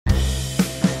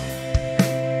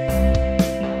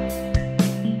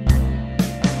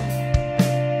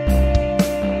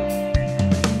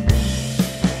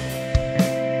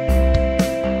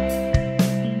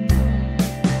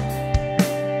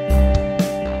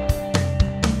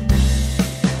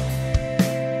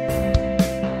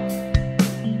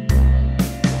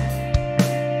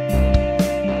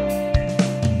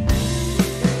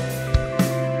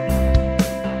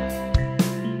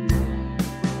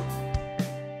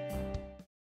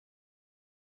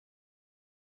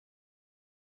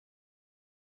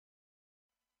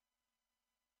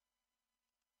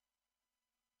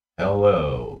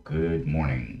Hello, good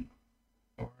morning,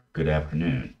 or good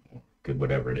afternoon, or good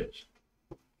whatever it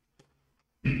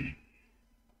is.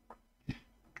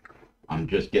 I'm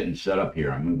just getting set up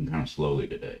here. I'm moving kind of slowly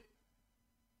today.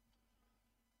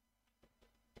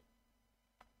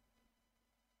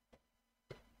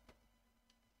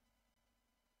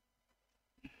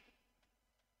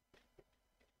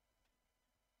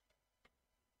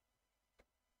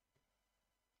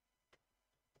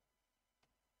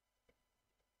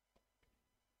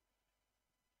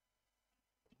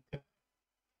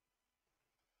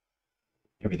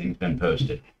 Everything's been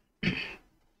posted. I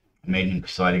made an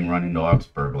exciting run into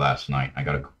Augsburg last night. I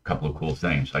got a couple of cool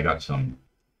things. I got some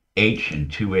H and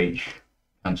 2H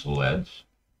pencil leads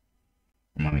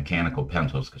for my mechanical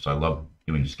pencils because I love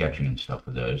doing sketching and stuff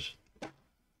with those.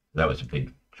 That was a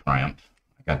big triumph.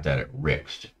 I got that at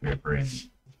Rick's. We're in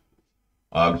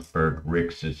Augsburg.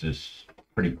 Rick's is this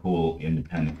pretty cool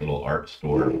independent little art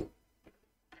store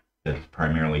that's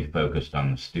primarily focused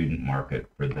on the student market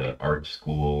for the art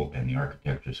school and the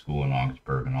architecture school in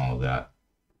Augsburg and all of that.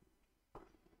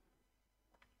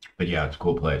 But yeah, it's a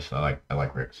cool place. I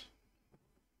like Rick's.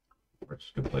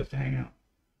 It's a good place to hang out.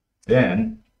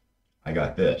 Then I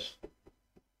got this.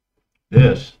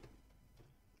 This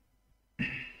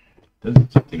is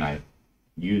something I've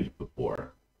used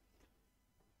before,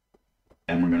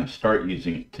 and we're going to start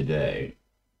using it today.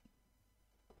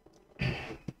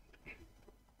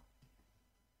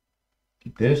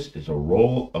 This is a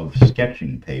roll of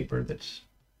sketching paper that's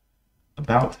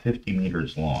about 50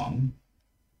 meters long.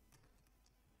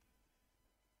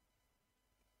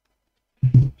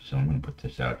 So I'm going to put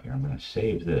this out here. I'm going to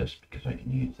save this because I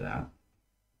can use that.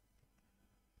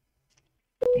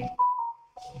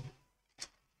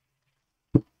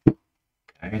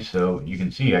 Okay, so you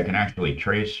can see I can actually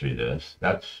trace through this.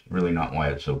 That's really not why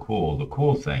it's so cool. The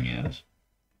cool thing is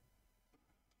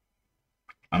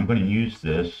I'm going to use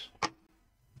this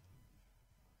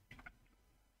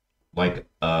like,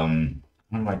 how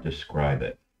do I describe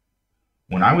it?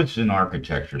 When I was in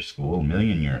architecture school a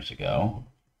million years ago,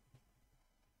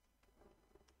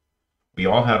 we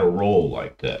all had a roll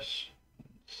like this.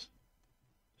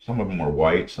 Some of them were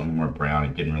white, some of them were brown.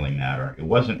 It didn't really matter. It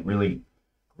wasn't really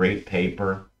great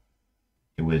paper.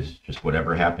 It was just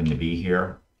whatever happened to be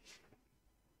here.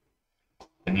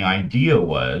 And the idea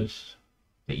was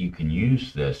that you can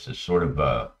use this as sort of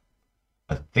a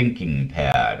thinking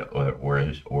pad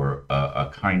or a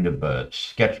kind of a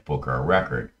sketchbook or a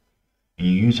record. And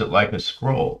you use it like a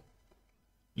scroll.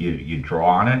 You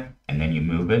draw on it, and then you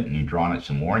move it, and you draw on it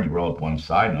some more, and you roll up one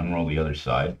side and unroll the other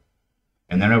side.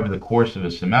 And then over the course of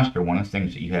a semester, one of the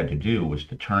things that you had to do was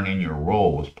to turn in your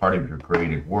roll as part of your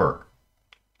graded work.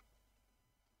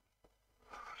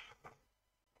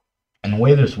 And the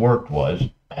way this worked was,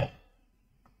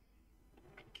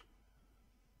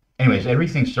 anyways,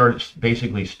 everything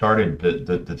basically started,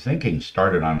 the thinking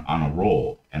started on a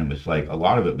roll, and it was like, a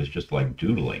lot of it was just like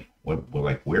doodling.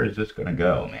 Like, where is this going to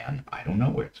go, man? I don't know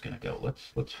where it's going to go.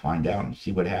 Let's find out and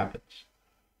see what happens.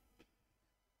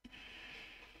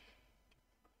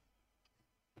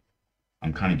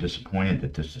 I'm kind of disappointed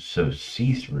that this is so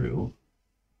see-through,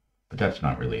 but that's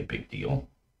not really a big deal.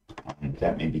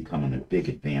 That may become a big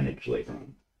advantage later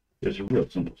on. There's a real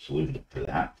simple solution for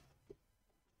that.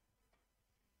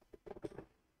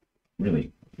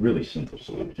 Really, really simple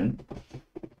solution.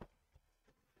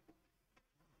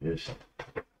 Just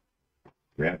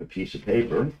grab a piece of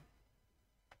paper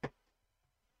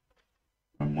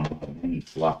from one of the many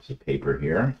blocks of paper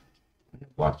here.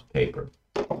 Blocks of paper.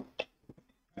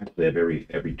 Actually, I have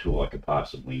every tool I could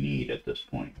possibly need at this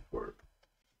point for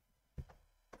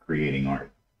creating art.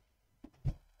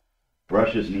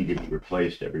 Brushes need to be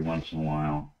replaced every once in a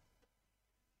while.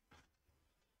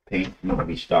 Paint needs to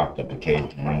be stocked up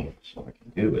occasionally. So what I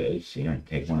can do is, see, I can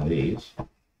take one of these,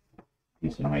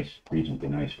 piece of nice, reasonably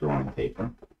nice drawing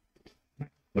paper,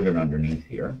 put it underneath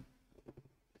here.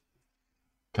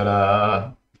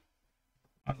 Ta-da!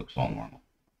 That looks all normal.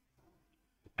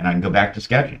 And I can go back to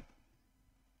sketching.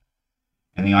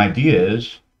 And the idea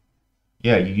is,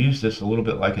 yeah, you use this a little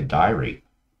bit like a diary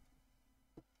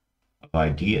of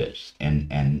ideas.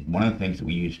 And one of the things that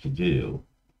we used to do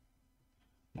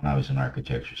when I was in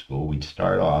architecture school, we'd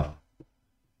start off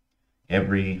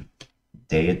every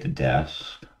day at the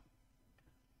desk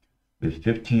with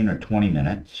 15 or 20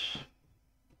 minutes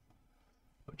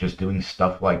of just doing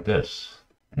stuff like this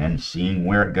and then seeing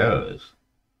where it goes.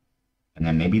 And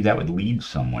then maybe that would lead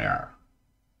somewhere,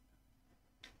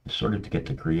 sort of to get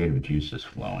the creative juices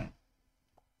flowing.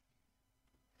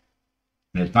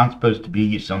 And it's not supposed to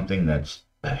be something that's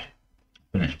a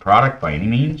finished product by any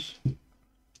means.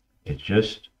 It's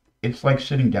just it's like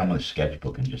sitting down with a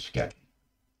sketchbook and just sketching.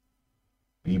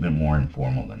 Even more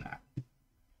informal than that.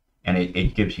 And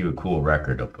it gives you a cool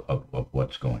record of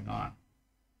what's going on.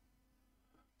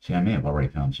 See, I may have already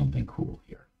found something cool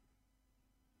here.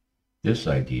 This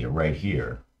idea right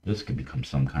here, this could become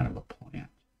some kind of a plant.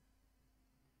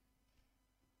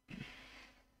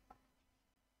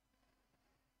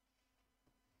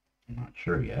 I'm not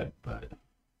sure yet, but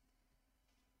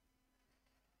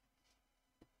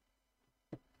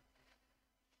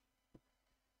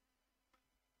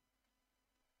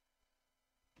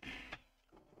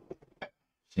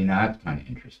see, now that's kind of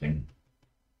interesting.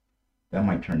 That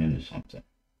might turn into something.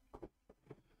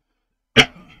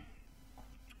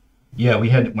 Yeah, we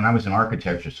had, when I was in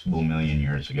architecture school a million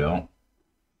years ago,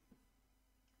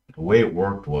 the way it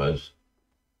worked was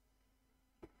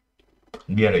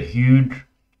we had a huge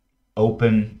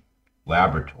open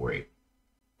laboratory,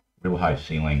 real high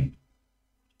ceiling,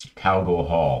 Calgo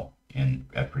Hall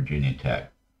at Virginia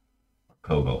Tech, or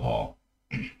Cogo Hall.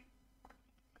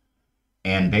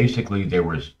 And basically there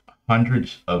was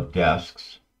hundreds of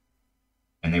desks,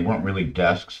 and they weren't really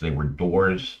desks, they were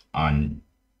doors on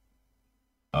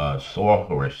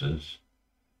sawhorses,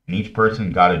 and each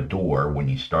person got a door when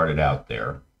you started out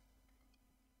there.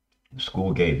 The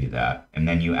school gave you that, and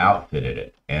then you outfitted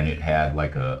it, and it had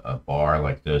like a bar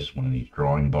like this, one of these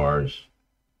drawing bars.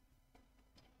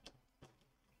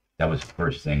 That was the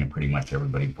first thing, and pretty much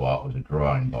everybody bought was a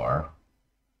drawing bar.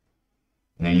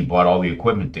 And then you bought all the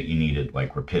equipment that you needed,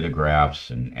 like rapidographs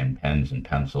and pens and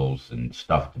pencils and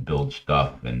stuff to build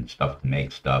stuff and stuff to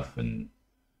make stuff and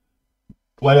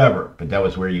whatever. But that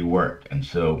was where you worked. And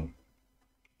so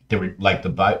there were, like,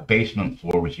 the basement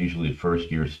floor was usually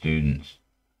first year students.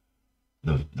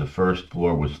 The first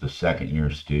floor was the second year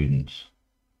students.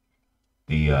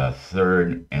 The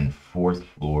third and fourth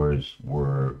floors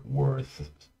were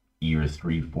year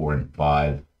 3, 4, and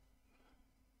 5.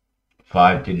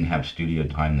 5 didn't have studio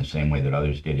time the same way that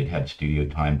others did. It had studio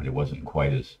time, but it wasn't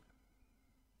quite as,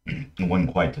 it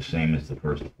wasn't quite the same as the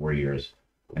first 4 years.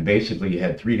 And basically you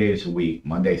had 3 days a week,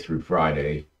 Monday through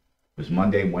Friday. It was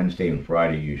Monday, Wednesday, and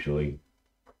Friday usually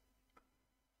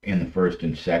in the first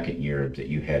and second year that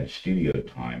you had studio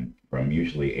time from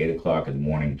usually 8 o'clock in the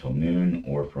morning till noon,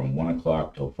 or from 1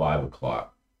 o'clock till 5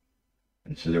 o'clock.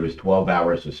 And so there was 12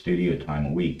 hours of studio time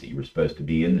a week that you were supposed to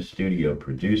be in the studio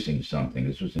producing something.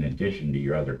 This was in addition to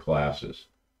your other classes.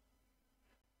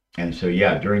 And so,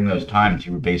 yeah, during those times,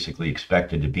 you were basically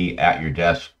expected to be at your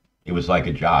desk. It was like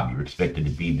a job. You were expected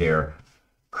to be there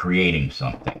creating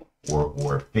something,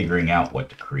 or figuring out what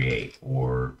to create,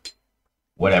 or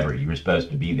whatever. You were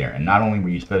supposed to be there. And not only were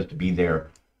you supposed to be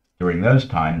there during those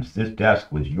times, this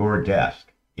desk was your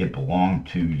desk. It belonged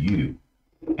to you.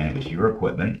 And it was your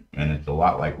equipment, and it's a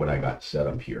lot like what I got set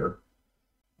up here.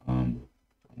 Snap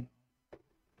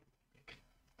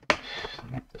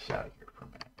this out of here for a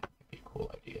minute. That'd be a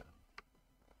cool idea.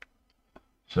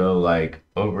 So, like,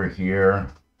 over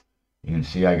here, you can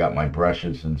see I got my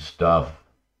brushes and stuff.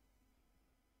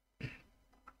 This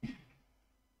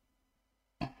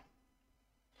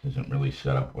isn't really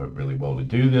set up really well to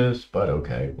do this, but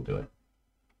okay, we'll do it.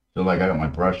 So, like, I got my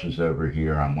brushes over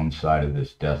here on one side of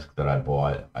this desk that I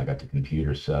bought. I got the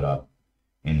computer set up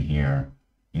in here.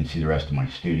 You can see the rest of my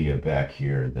studio back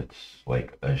here. That's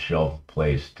like a shelf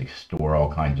place to store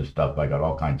all kinds of stuff. I got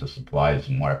all kinds of supplies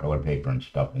and watercolor paper and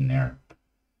stuff in there.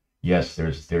 Yes,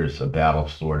 there's a battle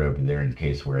sword over there in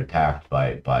case we're attacked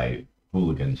by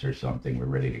hooligans or something. We're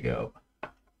ready to go.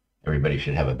 Everybody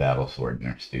should have a battle sword in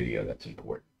their studio. That's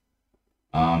important.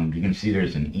 You can see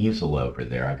there's an easel over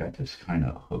there. I got this kind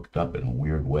of hooked up in a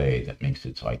weird way that makes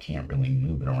it so I can't really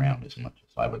move it around as much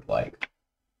as I would like.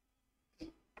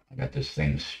 I got this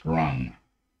thing strung.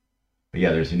 But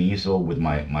yeah, there's an easel with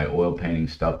my oil painting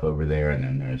stuff over there, and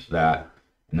then there's that.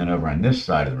 And then over on this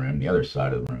side of the room, the other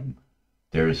side of the room,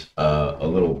 there's a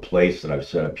little place that I've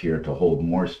set up here to hold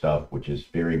more stuff, which is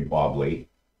very wobbly.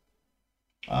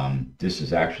 This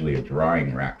is actually a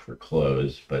drying rack for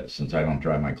clothes, but since I don't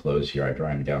dry my clothes here, I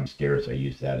dry them downstairs. I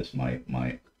use that as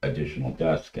my additional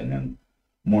desk, and then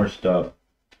more stuff.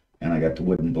 And I got the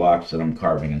wooden blocks that I'm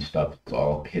carving and stuff. It's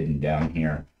all hidden down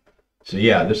here. So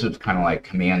yeah, this is kind of like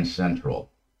command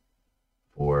central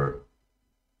for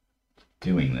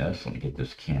doing this. Let me get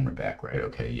this camera back right.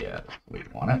 Okay, yeah, that's the way you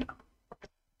want it.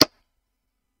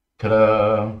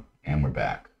 Ta-da! And we're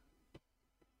back.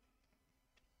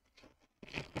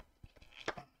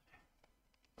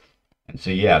 And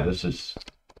so yeah, this is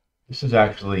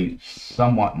actually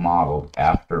somewhat modeled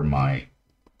after my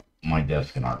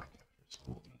desk in architecture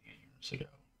school many years ago.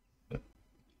 The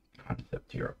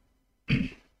concept here.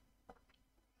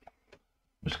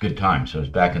 was a good time. So it was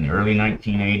back in the early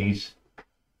 1980s.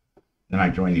 Then I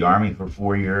joined the Army for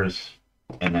 4 years.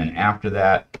 And then after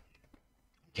that,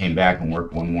 came back and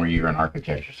worked one more year in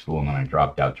architecture school, and then I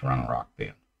dropped out to run a rock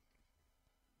band.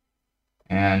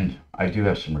 And I do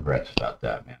have some regrets about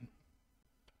that, man.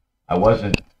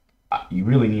 You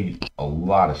really need a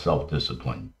lot of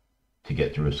self-discipline to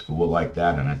get through a school like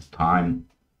that. And at the time,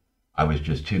 I was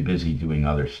just too busy doing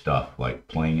other stuff, like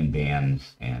playing in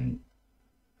bands and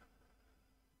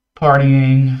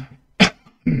partying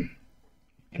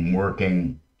and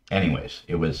working. Anyways,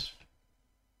 it was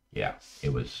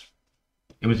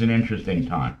an interesting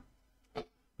time. But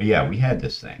yeah, we had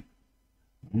this thing.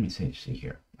 Let me see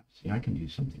here. See, I can do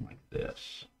something like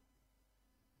this.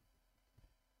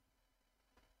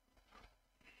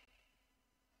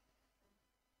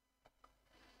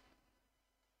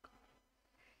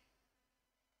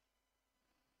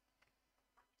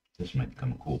 This might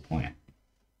become a cool plant.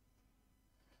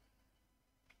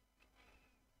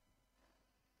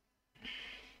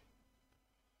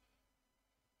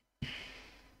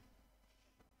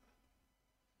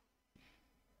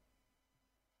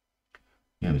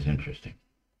 Yeah, it was interesting.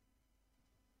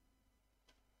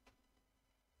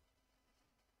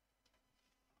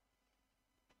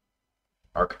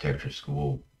 Architecture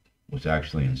school was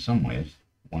actually, in some ways,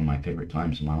 one of my favorite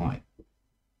times in my life.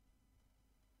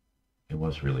 It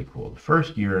was really cool. The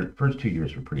first 2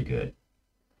 years were pretty good,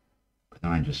 but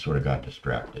then I just sort of got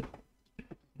distracted.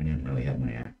 I didn't really have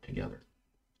my act together.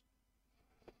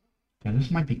 Now, this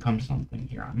might become something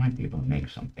here. I might be able to make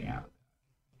something out of it.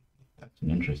 That's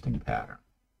an interesting pattern.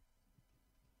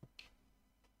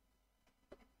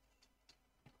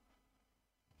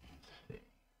 Let's see.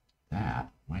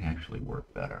 That might actually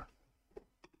work better.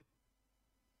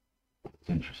 It's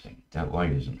interesting. That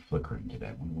light isn't flickering today.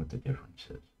 I wonder what the difference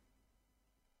is.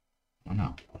 Oh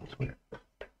no, that's weird.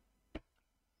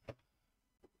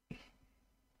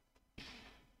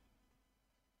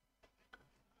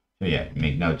 So yeah,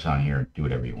 make notes on here. Do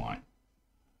whatever you want.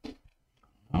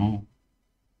 Oh.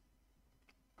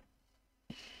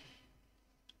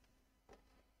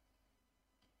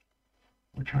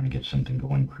 We're trying to get something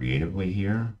going creatively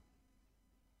here.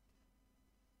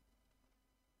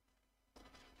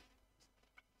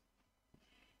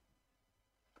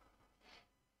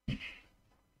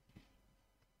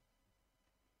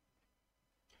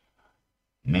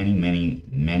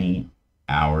 Many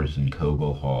hours in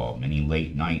Kogel Hall, many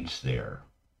late nights there.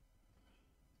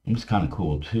 It was kind of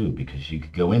cool too, because you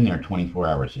could go in there 24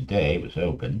 hours a day. It was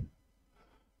open.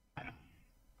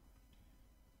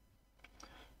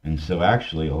 And so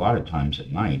actually, a lot of times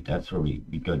at night, that's where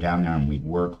we'd go down there and we'd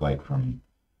work like from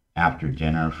after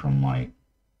dinner from like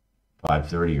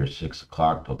 5:30 or 6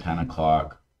 o'clock till 10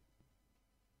 o'clock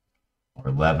or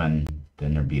 11.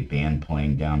 Then there'd be a band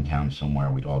playing downtown somewhere.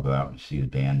 We'd all go out and see the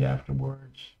band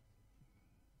afterwards.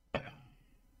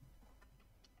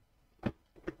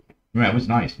 Yeah, it was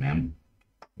nice, man.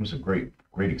 It was a great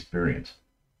experience.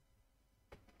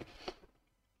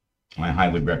 I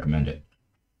highly recommend it.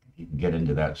 If you can get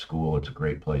into that school, it's a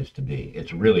great place to be.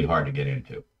 It's really hard to get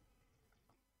into.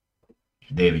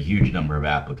 They have a huge number of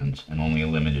applicants and only a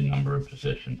limited number of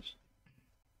positions.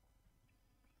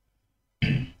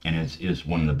 And it is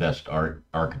one of the best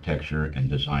architecture and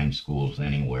design schools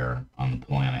anywhere on the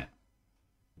planet.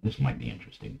 This might be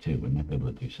interesting too. We might be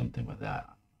able to do something with that.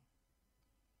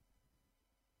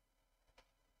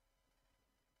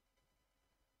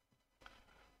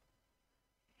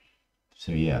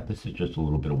 So yeah, this is just a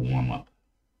little bit of warm-up.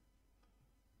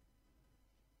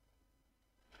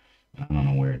 I don't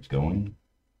know where it's going,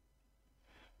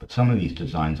 but some of these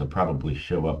designs will probably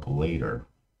show up later.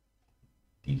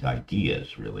 These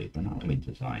ideas, really, they're not really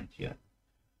designs yet.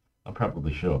 They'll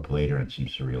probably show up later in some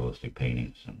surrealistic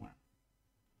paintings somewhere.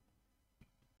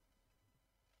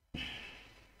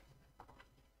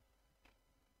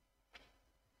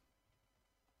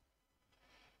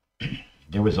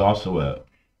 There was also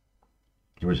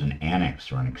there was an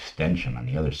annex or an extension on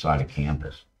the other side of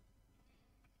campus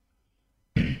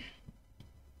where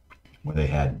they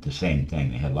had the same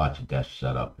thing. They had lots of desks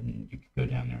set up, and you could go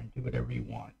down there and do whatever you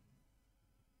want.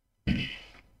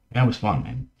 That was fun,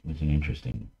 man. It was an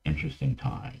interesting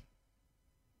time.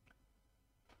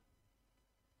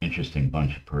 Interesting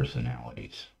bunch of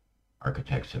personalities.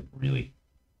 Architects have really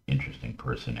interesting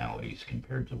personalities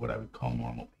compared to what I would call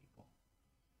normal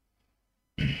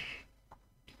people.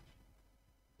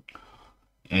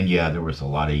 And yeah, there was a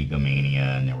lot of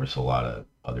egomania, and there was a lot of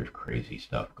other crazy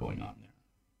stuff going on there.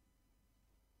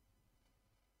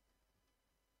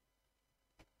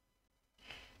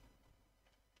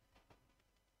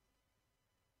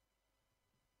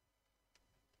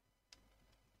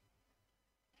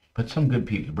 But some good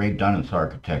people. Ray Dunnett's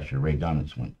architecture. Ray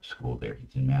Dunnett's went to school there.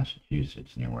 He's in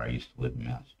Massachusetts, near where I used to live in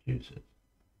Massachusetts.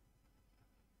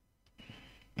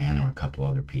 And there were a couple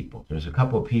other people. There's a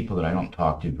couple of people that I don't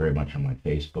talk to very much on my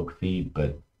Facebook feed,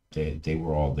 but they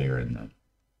were all there in the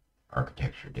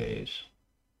architecture days.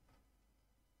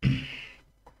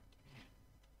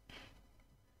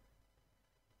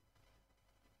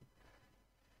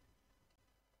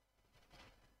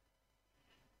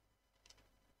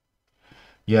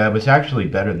 Yeah, it was actually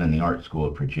better than the art school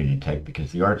at Virginia Tech,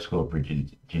 because the art school at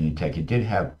Virginia Tech, it did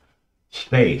have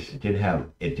space, it did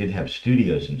have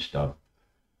studios and stuff,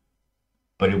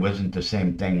 but it wasn't the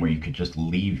same thing where you could just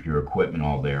leave your equipment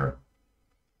all there.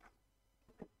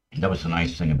 That was the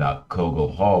nice thing about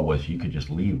Kogel Hall, was you could just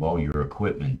leave all your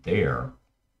equipment there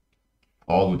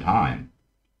all the time,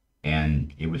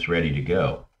 and it was ready to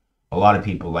go. A lot of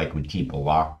people would keep a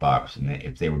lockbox, and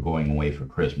if they were going away for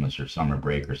Christmas or summer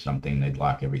break or something, they'd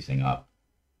lock everything up.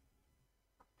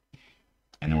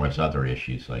 And there was other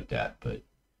issues like that, but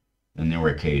then there were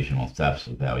occasional thefts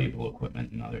of valuable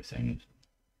equipment and other things.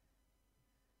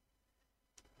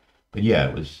 But yeah,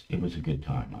 it was a good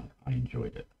time. I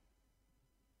enjoyed it.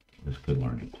 It was a good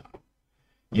learning time.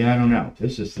 Yeah, I don't know.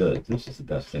 This is the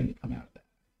best thing to come out of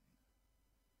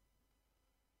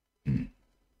that.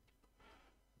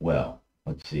 Well,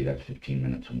 let's see. That's 15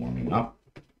 minutes of warming up.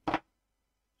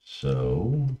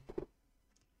 So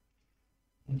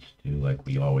let's do like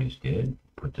we always did.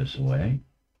 Put this away.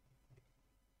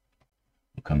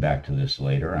 We'll come back to this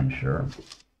later, I'm sure.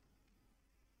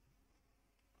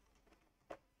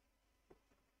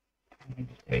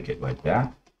 Just take it like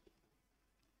that.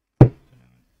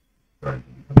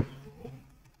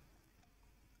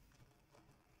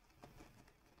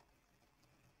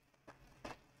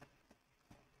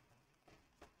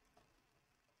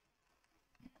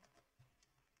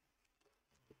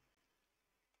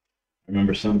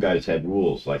 Remember, some guys had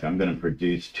rules, like I'm going to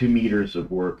produce 2 meters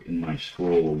of work in my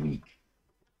scroll a week.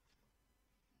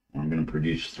 Or I'm going to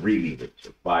produce 3 meters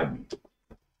or 5 meters.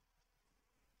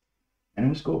 And it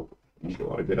was cool. A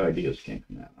lot of good ideas came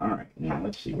from that. All right, now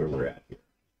let's see where we're at here.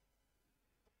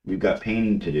 We've got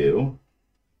painting to do.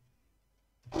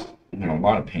 We've got a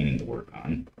lot of painting to work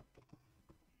on.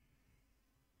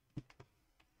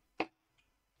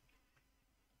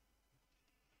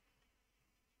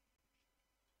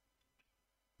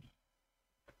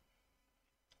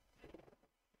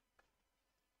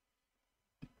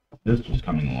 This is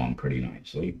coming along pretty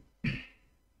nicely.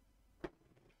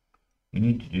 We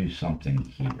need to do something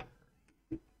here.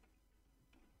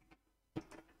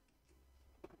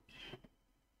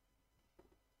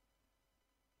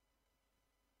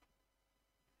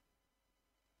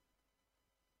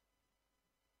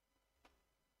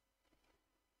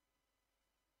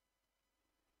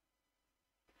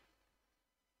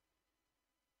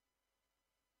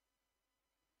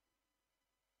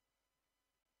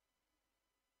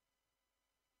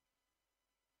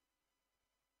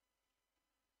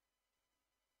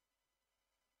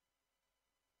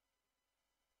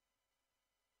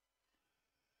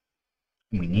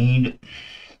 We need,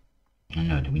 I don't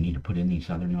know, do we need to put in these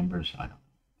other numbers? I don't know.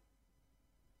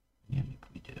 Yeah, maybe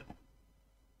we do.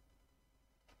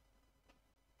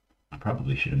 I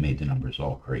probably should have made the numbers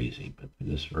all crazy, but for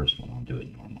this first one, I'll do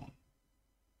it normally.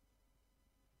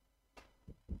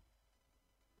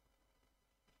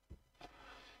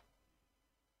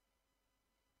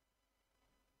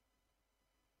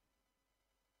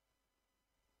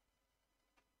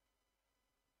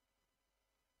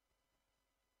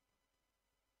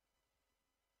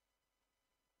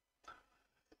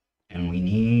 And we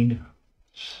need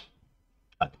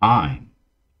a time.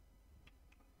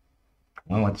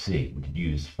 Well, let's see. We could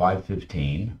use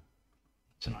 5:15.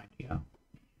 That's an idea.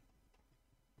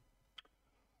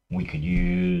 We could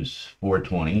use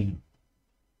 4:20.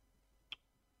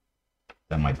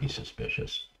 That might be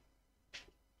suspicious.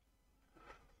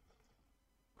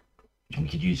 We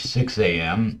could use 6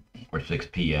 a.m. or 6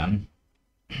 p.m.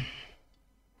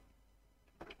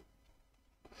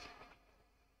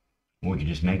 We could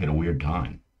just make it a weird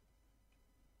time.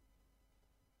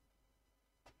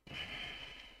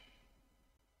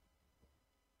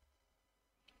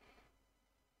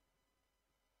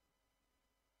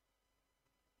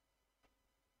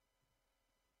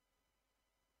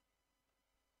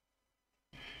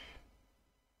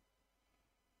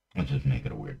 Let's just make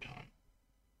it a weird time.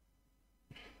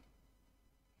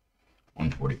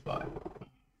 1:45.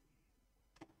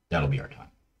 That'll be our time.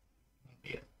 That'll be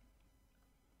it.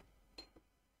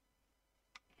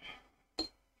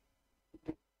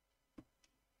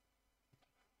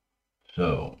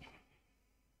 So,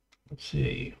 let's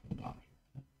see. Hold on.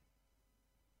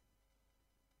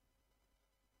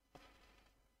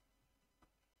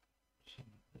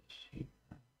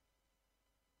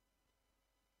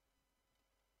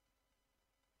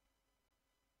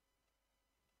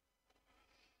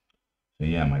 So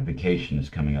yeah, my vacation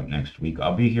is coming up next week.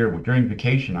 I'll be here during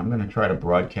vacation. I'm going to try to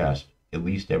broadcast at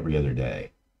least every other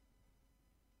day.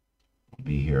 I'll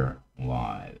be here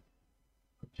live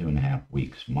for 2.5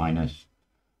 weeks, minus,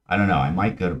 I don't know, I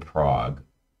might go to Prague.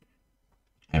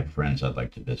 I have friends I'd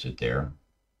like to visit there.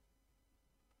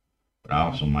 But I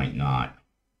also might not,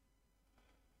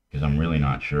 because I'm really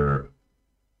not sure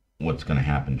what's going to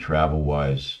happen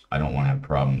travel-wise. I don't want to have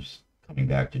problems coming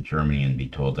back to Germany and be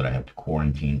told that I have to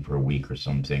quarantine for a week or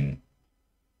something.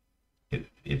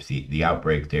 If the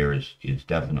outbreak there is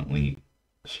definitely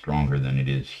stronger than it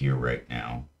is here right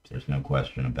now. There's no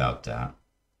question about that.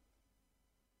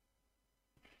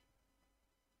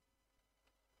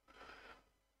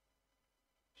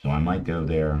 So I might go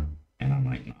there and I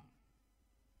might not.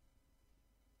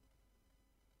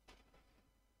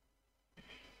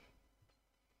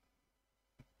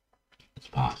 It's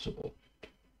possible.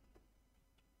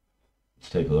 Let's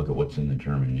take a look at what's in the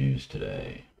German news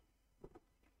today.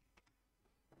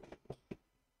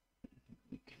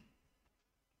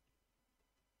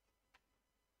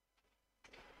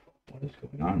 What is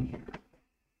going on here?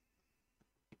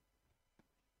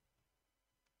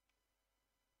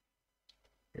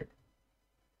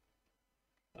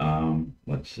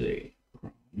 Let's see.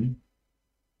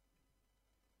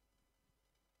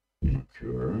 Not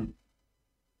sure.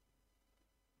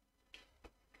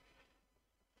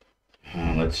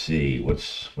 Let's see.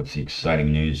 What's the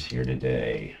exciting news here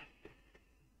today?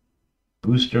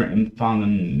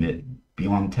 Boosterimpfungen mit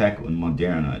BioNTech und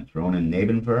Moderna drohen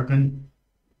Nebenwirkungen.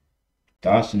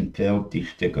 Das empfiehlt die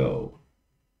STIKO.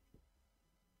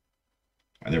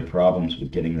 Are there problems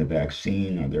with getting the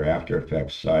vaccine? Are there after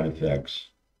effects, side effects?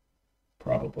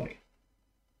 Probably.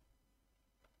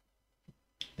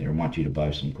 They want you to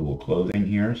buy some cool clothing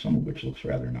here, some of which looks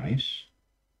rather nice.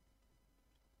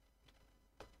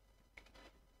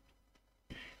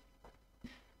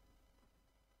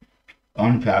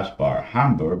 Unfassbar.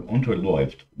 Hamburg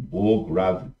unterläuft wohl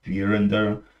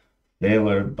gravierender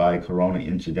Fehler bei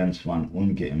Corona-Inzidenz von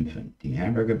Ungeimpften. Die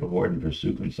Hamburger Behörden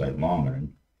versuchen seit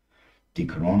langem, die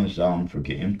Corona-Zahlen für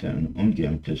Geimpfte und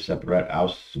Ungeimpfte separat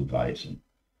auszuweisen.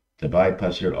 Dabei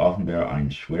passiert offenbar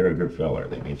ein schwieriger Fehler.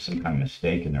 They made some kind of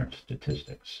mistake in their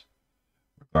statistics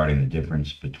regarding the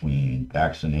difference between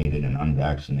vaccinated and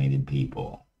unvaccinated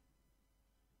people.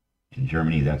 In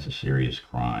Germany, that's a serious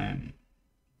crime.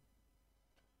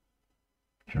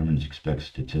 Germans expect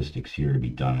statistics here to be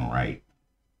done right.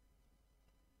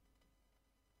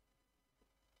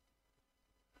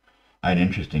 I had an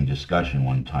interesting discussion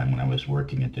one time when I was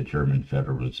working at the German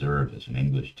Federal Reserve as an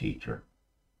English teacher.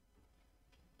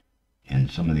 And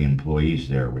some of the employees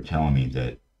there were telling me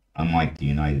that, unlike the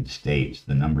United States,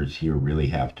 the numbers here really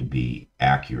have to be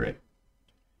accurate.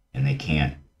 And they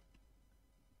can't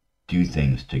do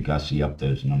things to gussy up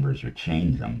those numbers or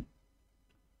change them,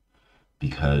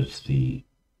 because the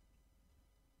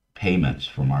payments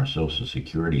from our Social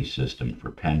Security system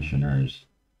for pensioners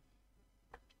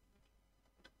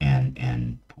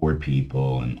and poor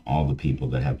people and all the people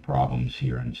that have problems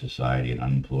here in society and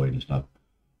unemployed and stuff,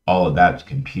 all of that's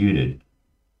computed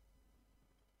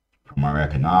from our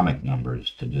economic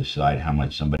numbers to decide how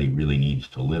much somebody really needs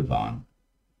to live on.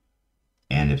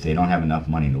 And if they don't have enough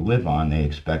money to live on, they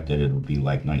expect that it'll be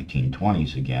like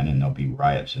 1920s again, and there'll be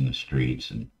riots in the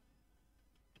streets and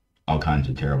all kinds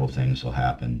of terrible things will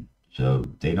happen. So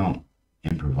they don't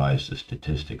improvise the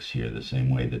statistics here the same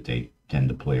way that they tend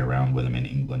to play around with them in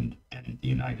England and the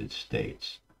United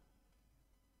States.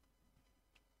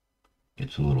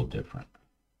 It's a little different.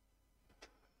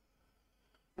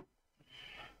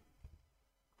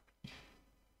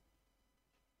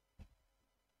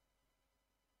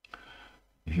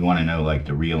 If you want to know like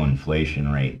the real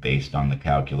inflation rate based on the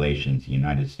calculations the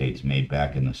United States made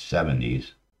back in the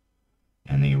 70s,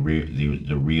 and the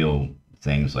real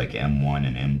things like M1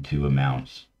 and M2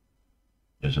 amounts,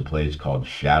 there's a place called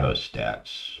Shadow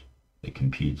Stats that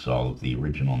computes all of the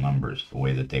original numbers the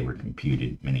way that they were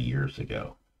computed many years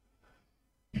ago.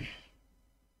 And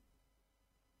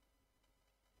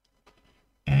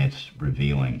it's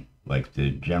revealing, like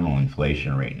the general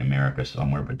inflation rate in America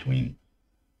somewhere between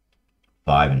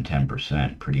 5 and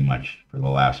 10% pretty much for the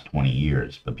last 20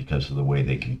 years, but because of the way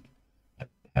they can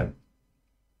have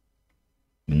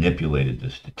manipulated the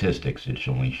statistics, it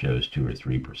only shows 2 or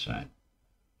 3%.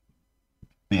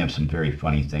 They have some very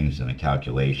funny things in the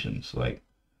calculations, like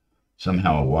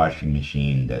somehow a washing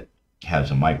machine that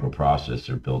has a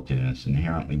microprocessor built in is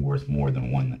inherently worth more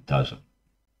than one that doesn't.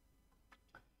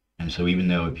 And so even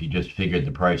though if you just figured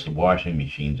the price of washing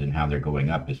machines and how they're going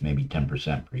up is maybe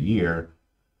 10% per year,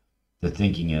 the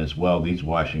thinking is, well, these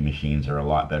washing machines are a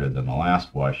lot better than the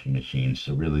last washing machine,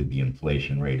 so really the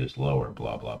inflation rate is lower,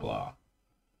 blah, blah, blah.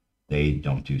 They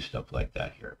don't do stuff like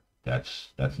that here.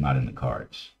 That's not in the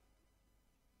cards.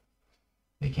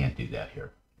 They can't do that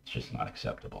here. It's just not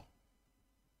acceptable.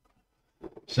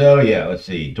 So yeah, let's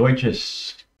see. Deutsche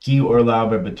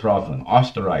Skiurlauber betroffen.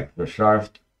 Österreich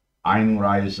verschärft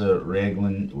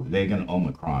Einreiseregeln wegen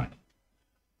Omicron.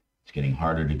 It's getting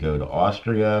harder to go to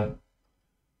Austria,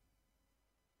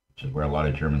 which is where a lot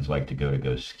of Germans like to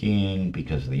go skiing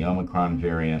because of the Omicron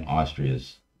variant.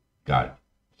 Austria's got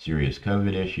serious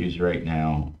COVID issues right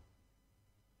now.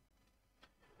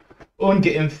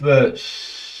 Ungeimpfte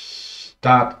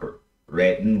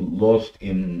Stadträten lost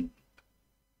im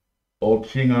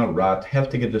Olchinger Rat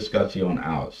heftige Diskussion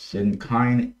aus, sind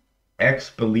kein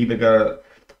x-beliebiger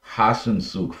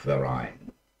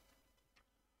Hassenzugverein.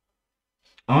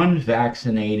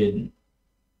 Unvaccinated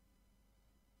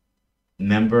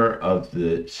member of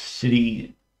the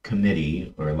city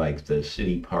committee, or like the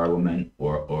city parliament,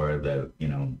 or the, you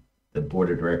know, the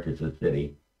board of directors of the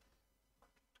city,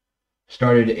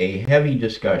 started a hefty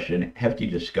discussion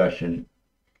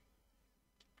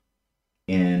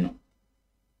in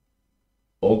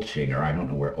Olchinger. I don't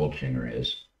know where Olchinger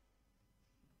is.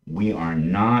 We are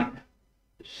not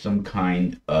some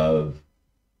kind of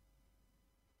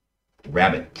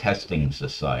rabbit testing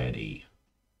society.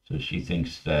 So she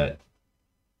thinks that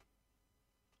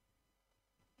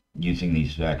using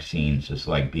these vaccines is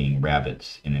like being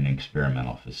rabbits in an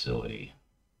experimental facility.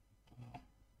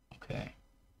 Okay.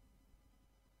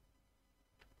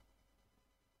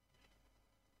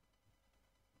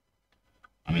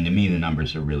 I mean, to me, the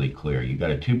numbers are really clear. You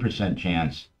got a 2%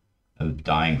 chance of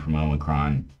dying from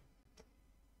Omicron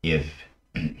if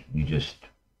you just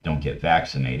don't get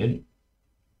vaccinated.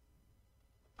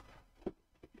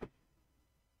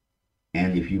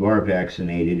 And if you are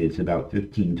vaccinated, it's about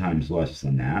 15 times less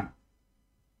than that.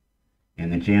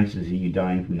 And the chances of you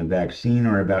dying from the vaccine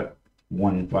are about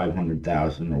 1 in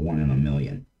 500,000 or 1 in a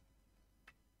million.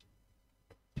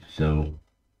 So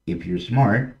if you're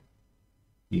smart,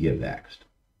 you get vaxxed.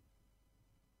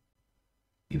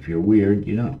 If you're weird,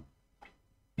 you don't.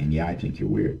 And yeah, I think you're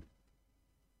weird.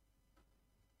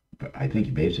 But I think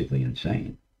you're basically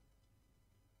insane.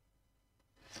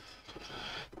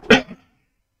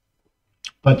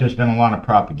 But there's been a lot of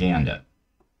propaganda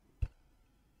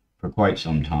for quite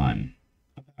some time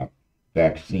about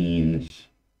vaccines.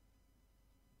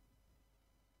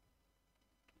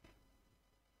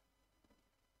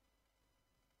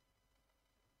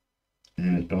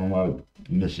 And there's been a lot of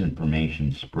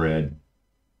misinformation spread.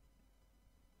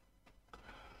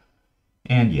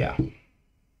 And yeah.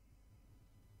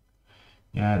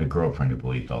 Yeah, I had a girlfriend who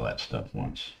believed all that stuff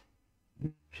once.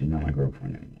 She's not my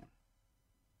girlfriend anymore.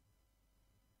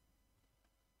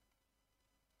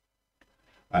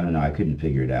 I don't know, I couldn't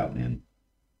figure it out, man.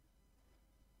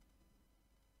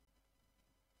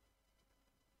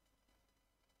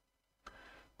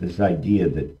 This idea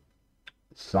that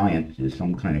science is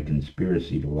some kind of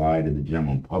conspiracy to lie to the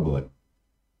general public,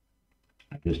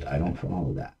 I don't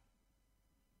follow that.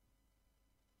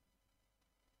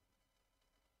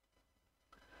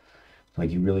 It's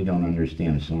like you really don't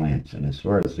understand science. And as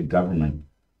far as the government,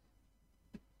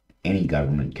 any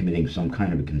government committing some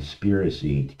kind of a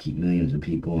conspiracy to keep millions of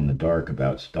people in the dark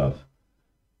about stuff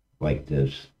like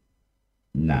this,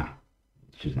 nah,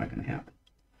 it's just not going to happen.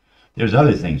 There's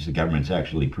other things the government's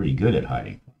actually pretty good at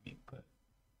hiding from me, but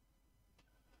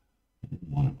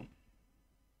one of them.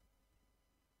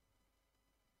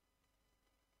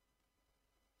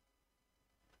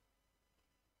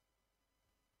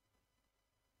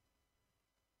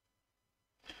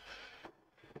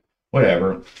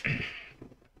 Whatever.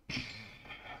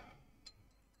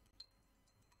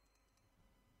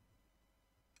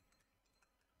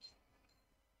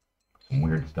 Some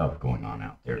weird stuff going on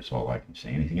out there is all I can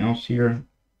say. Anything else here?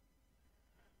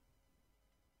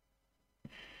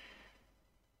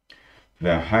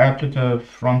 Verhärtete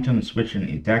Fronten zwischen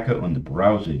Entdecker und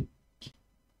Brausegigant.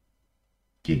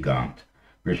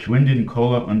 Verschwinden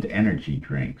Cola und Energy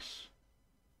Drinks.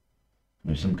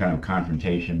 There's some kind of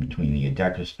confrontation between the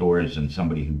Edeka stores and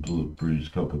somebody who brews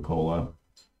Coca-Cola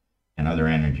and other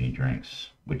energy drinks,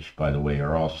 which, by the way,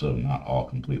 are also not all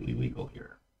completely legal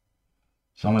here.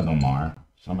 Some of them are.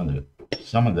 Some of the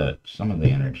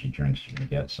energy drinks you can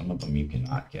get. Some of them you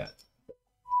cannot get.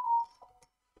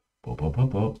 Boop, boop,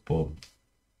 boop, boop, boop.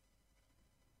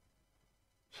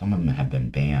 Some of them have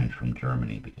been banned from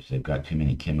Germany because they've got too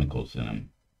many chemicals in them.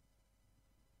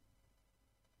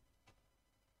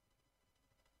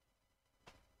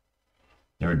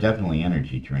 There are definitely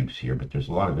energy drinks here, but there's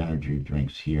a lot of energy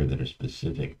drinks here that are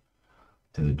specific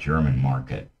to the German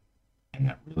market and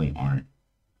that really aren't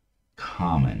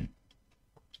common,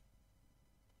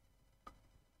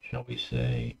 shall we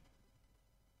say,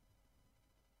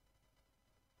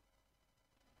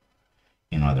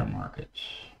 in other markets.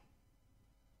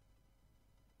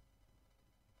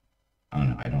 Oh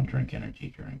no, I don't drink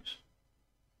energy drinks.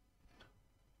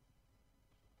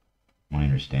 My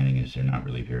understanding is they're not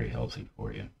really very healthy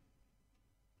for you.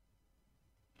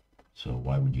 So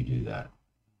why would you do that?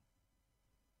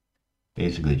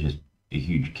 Basically just a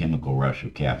huge chemical rush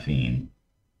of caffeine.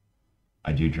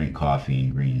 I do drink coffee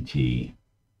and green tea,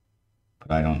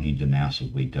 but I don't need to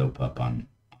massively dope up on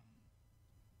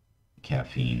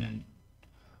caffeine and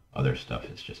other stuff.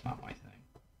 It's just not my thing.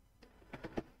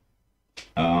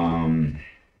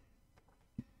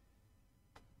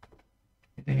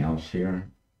 Anything else here?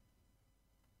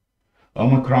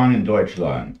 Omikron in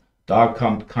Deutschland. Da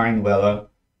kommt kein Welle,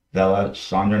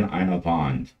 sondern eine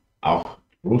Wand. Auch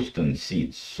Drosten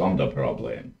sieht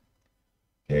Sonderproblem.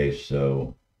 Okay,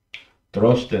 so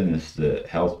Drosten is the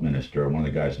health minister, one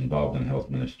of the guys involved in health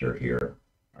minister here.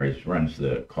 Or he runs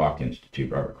the Koch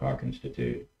Institute, Robert Koch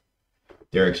Institute.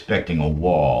 They're expecting a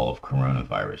wall of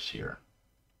coronavirus here.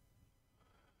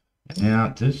 Now,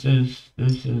 this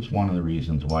is one of the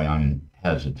reasons why I'm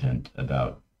hesitant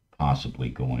about possibly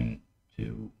going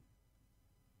to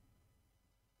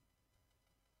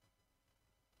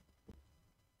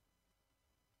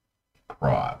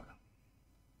Prague.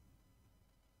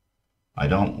 I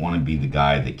don't want to be the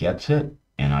guy that gets it,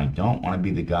 and I don't want to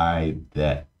be the guy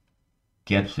that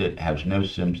gets it, has no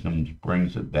symptoms,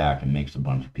 brings it back, and makes a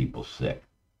bunch of people sick.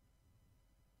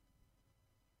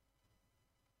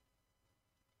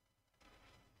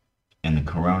 And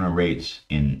the corona rates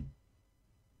in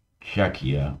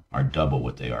Czechia are double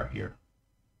what they are here.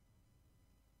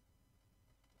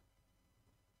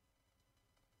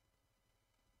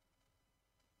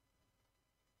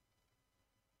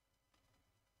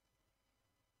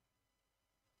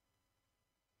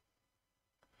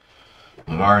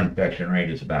 Our infection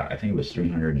rate is about, I think it was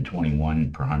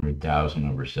 321 per 100,000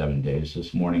 over 7 days.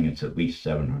 This morning it's at least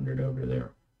 700 over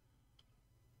there.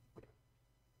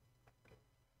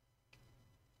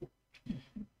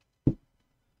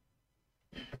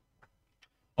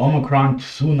 Omikron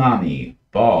Tsunami,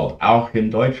 bald, auch in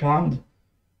Deutschland.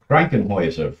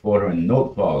 Krankenhäuser fordern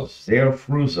notfalls sehr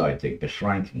frühzeitig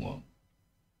Beschränkungen.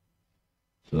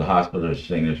 So the hospital is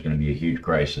saying there's going to be a huge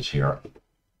crisis here,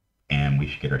 and we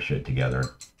should get our shit together,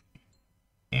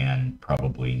 and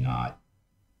probably not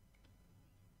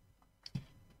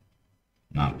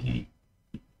paint.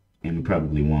 And we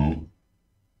probably won't.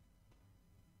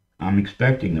 I'm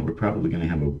expecting that we're probably going to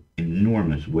have an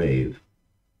enormous wave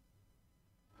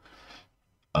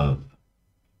of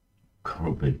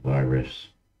COVID virus,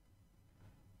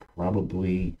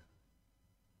 probably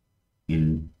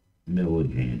in middle of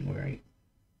January.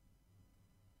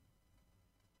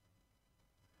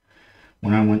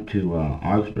 When I went to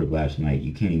Augsburg last night,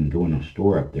 you can't even go in a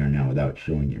store up there now without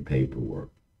showing your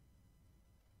paperwork.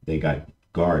 They got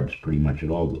guards pretty much at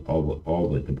all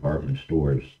the department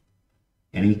stores.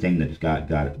 Anything that's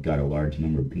got a large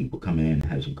number of people coming in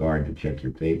has a guard to check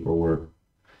your paperwork.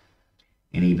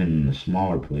 And even in the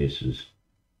smaller places,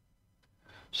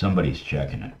 somebody's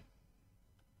checking it.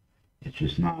 It's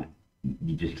just not,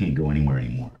 you just can't go anywhere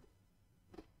anymore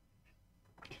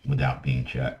without being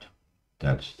checked.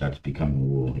 That's become the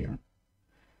rule here.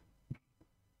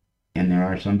 And there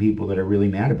are some people that are really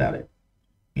mad about it.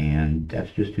 And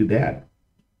that's just too bad.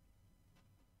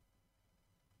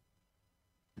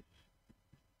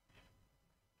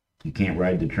 You can't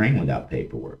ride the train without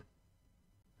paperwork.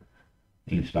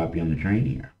 They can stop you on the train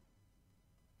here.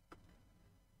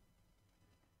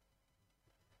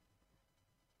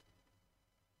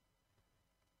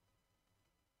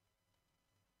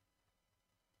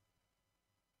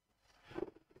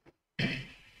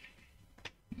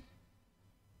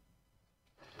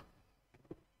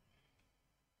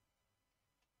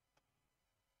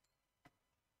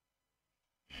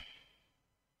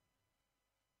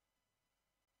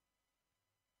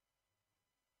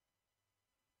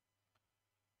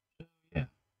 Yeah.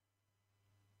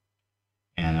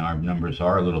 And our numbers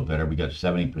are a little better. We got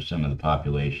 70% of the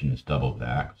population is double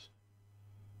vaxxed.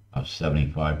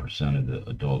 75% of the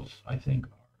adults, I think,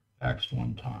 are vaxxed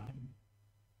one time.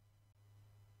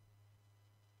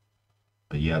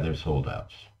 But yeah, there's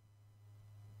holdouts.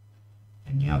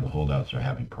 And yeah, the holdouts are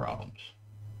having problems.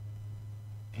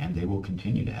 And they will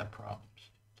continue to have problems.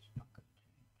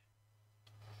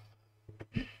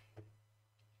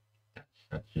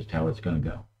 That's just how it's going to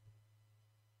go.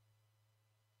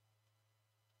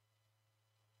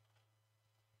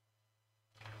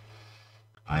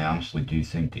 I honestly do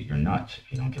think that you're nuts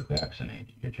if you don't get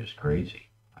vaccinated. You're just crazy.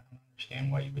 I don't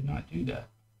understand why you would not do that.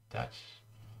 That's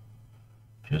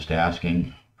just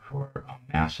asking for a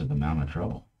massive amount of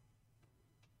trouble.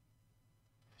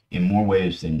 In more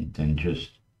ways than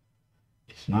just,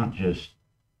 it's not just,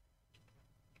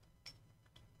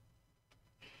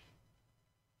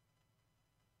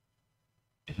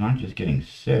 it's not just getting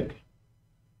sick.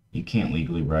 You can't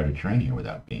legally ride a train here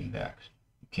without being vaxxed.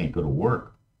 You can't go to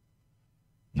work.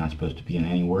 You're not supposed to be in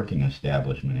any working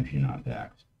establishment if you're not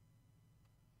vaxxed.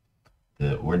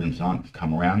 The ordinance on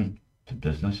come around to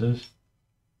businesses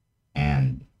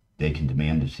and they can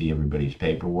demand to see everybody's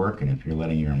paperwork, and if you're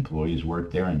letting your employees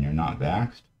work there and you're not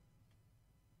vaxxed,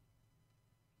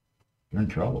 you're in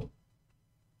trouble.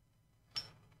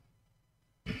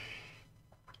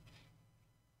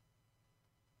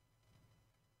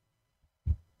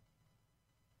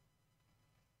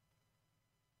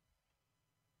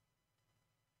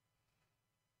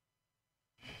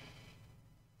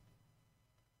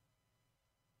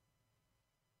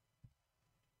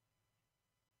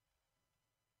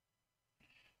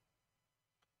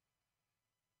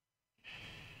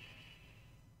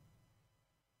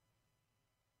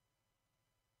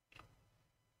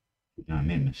 Now, I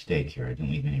made a mistake here. I didn't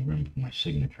leave any room for my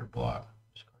signature block.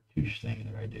 This cartouche thing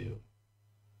that I do.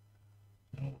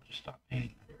 Then we'll just stop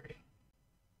painting that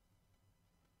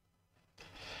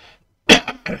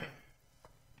area.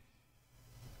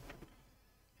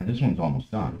 And this one's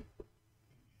almost done.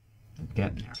 It's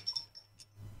getting there.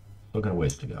 Still got a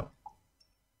ways to go.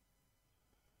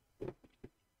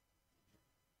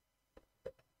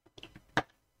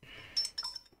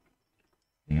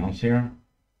 Anything else here?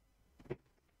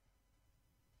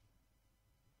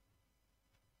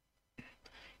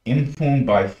 Informed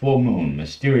by full moon,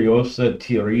 mysteriöse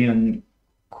Theorien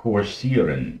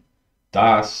kursieren.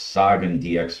 Das sagen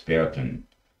die Experten,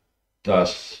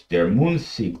 dass der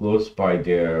Mondzyklus bei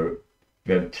der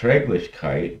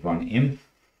Verträglichkeit von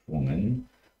Impfungen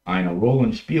eine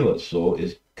Rolle spielen soll,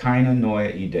 ist keine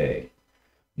neue Idee.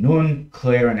 Nun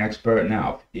klären Experten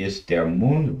auf, ist der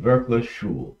Mond wirklich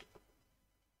schuld?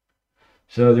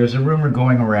 So there's a rumor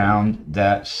going around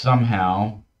that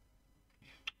somehow,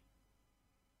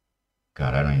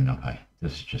 God, I don't even know if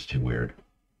this is just too weird.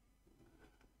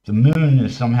 The moon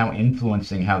is somehow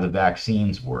influencing how the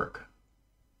vaccines work.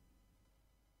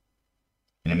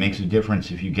 And it makes a difference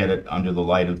if you get it under the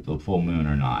light of the full moon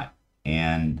or not.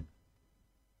 And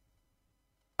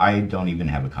I don't even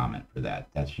have a comment for that.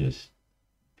 That's just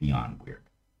beyond weird.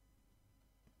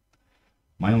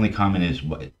 My only comment is,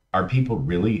 what, are people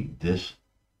really this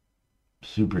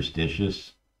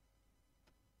superstitious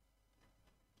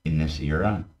in this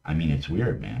era? I mean, it's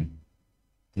weird, man.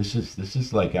 This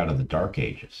is like out of the dark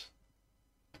ages.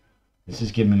 This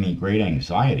is giving me great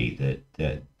anxiety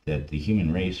that the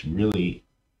human race really,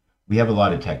 we have a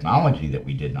lot of technology that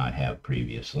we did not have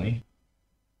previously,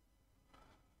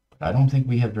 but I don't think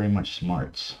we have very much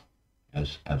smarts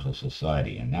as a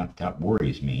society, and that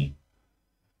worries me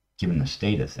given the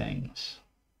state of things.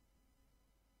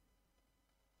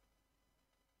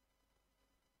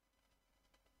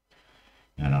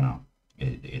 I don't know.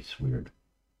 It's weird.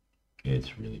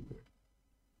 It's really weird.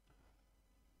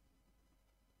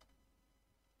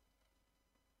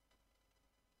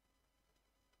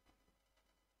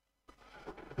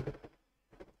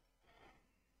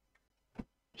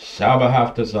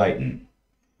 Zauberhafte Seiten.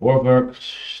 Vorwerk,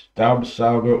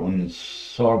 Staubsauger und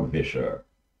Sorgwischer.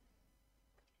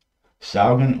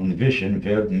 Saugen und Wischen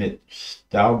wird mit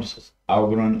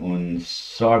Staubsaugern und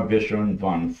Sorgwischern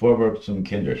von Vorwerk zum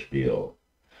Kinderspiel.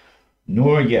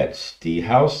 Nur jetzt die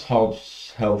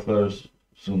Haushaltshelfer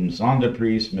zum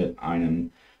Sonderpreis mit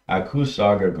einem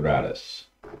Akkusauger gratis.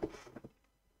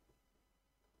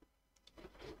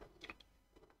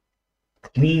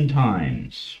 Clean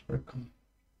times.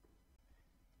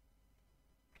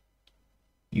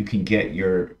 You can get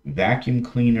your vacuum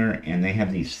cleaner, and they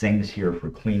have these things here for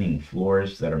cleaning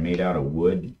floors that are made out of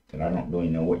wood that I don't really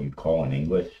know what you'd call in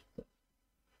English.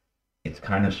 It's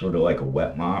kind of sort of like a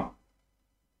wet mop.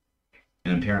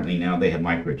 And apparently now they have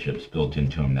microchips built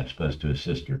into them that's supposed to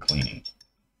assist your cleaning.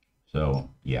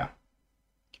 So, yeah,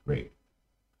 great.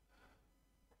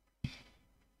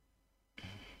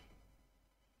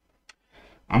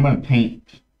 I'm going to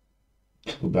paint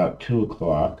till about 2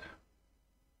 o'clock.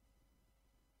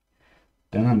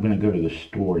 Then I'm going to go to the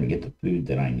store and get the food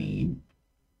that I need.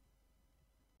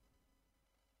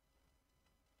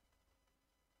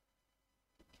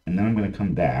 And then I'm going to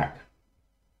come back.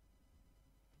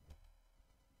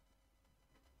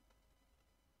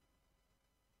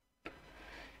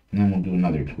 And then we'll do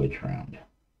another Twitch round.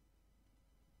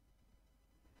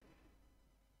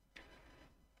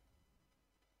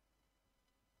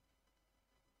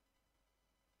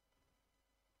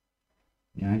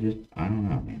 Yeah, I don't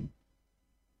know, man.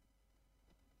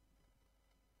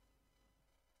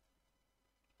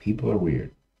 People are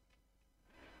weird.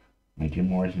 Like Jim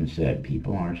Morrison said,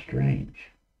 people are strange.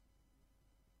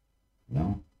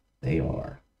 Well, they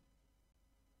are.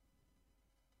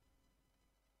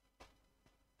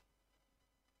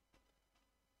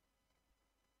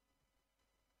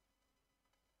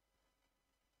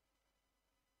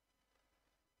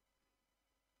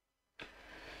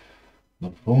 The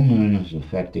full moon is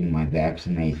affecting my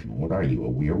vaccination. What are you, a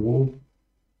werewolf?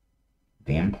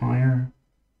 Vampire?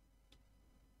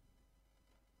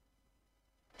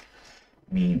 I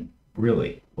mean,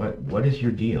 really, what is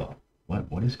your deal?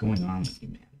 What is going on with you,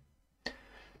 man?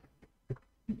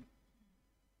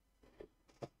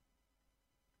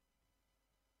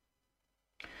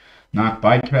 Nach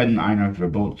Beitreten einer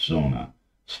Verbotszone.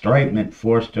 Streit mit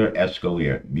Forster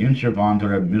eskaliert. Münchner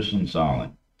Wanderer müssen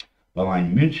zahlen. Weil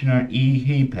ein Münchner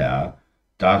Ehepaar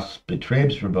das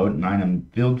Betriebsverbot in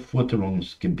einem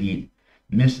Wildfutterungsgebiet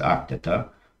missachtete,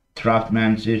 traf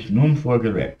man sich nun vor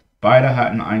Gericht. Beide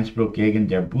hatten Einspruch gegen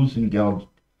der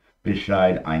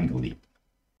Bußgeldbescheid eingelegt.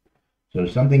 So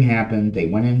something happened.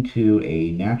 They went into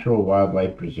a natural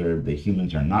wildlife preserve that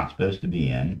humans are not supposed to be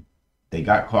in. They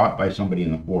got caught by somebody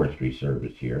in the forestry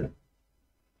service here.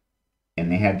 And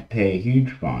they had to pay a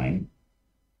huge fine.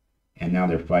 And now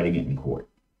they're fighting it in court.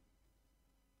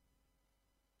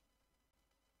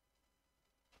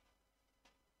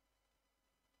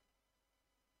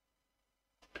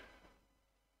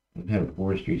 We've had a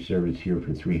forestry service here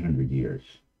for 300 years.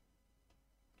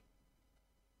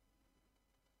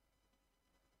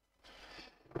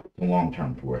 A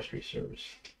long-term forestry service.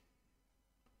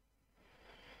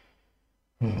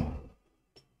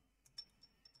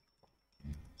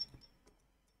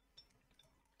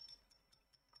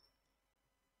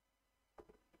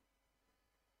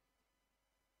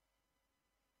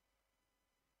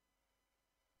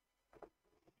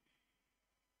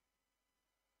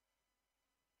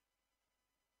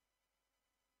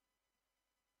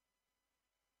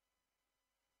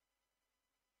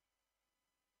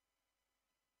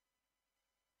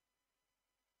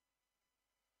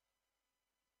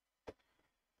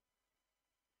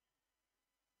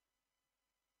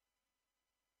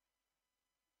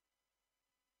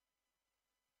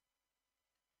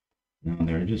 No,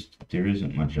 there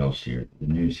isn't much else here. The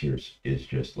news here is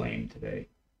just lame today.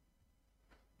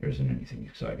 There isn't anything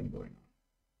exciting going on.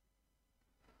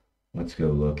 Let's go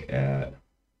look at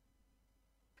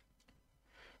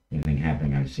anything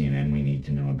happening on CNN we need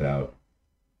to know about.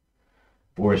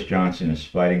 Boris Johnson is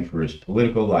fighting for his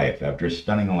political life after a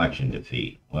stunning election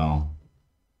defeat. Well,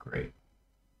 great.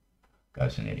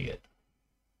 Guy's an idiot.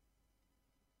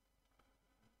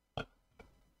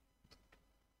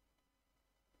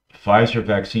 Pfizer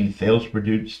vaccine fails to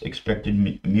produce expected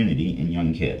immunity in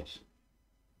young kids.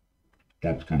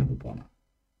 That's kind of a bummer.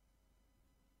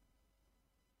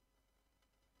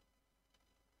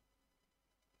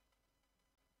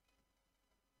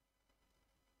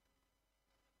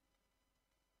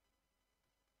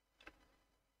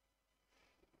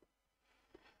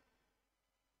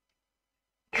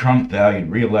 Trump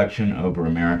valued re-election over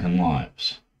American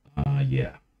lives.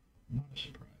 Yeah, not a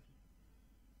surprise.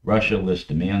 Russia lists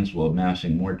demands while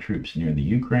amassing more troops near the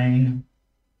Ukraine.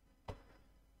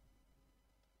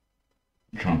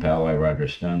 Trump ally Roger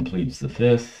Stone pleads the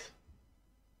fifth.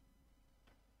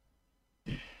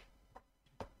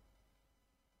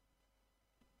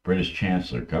 British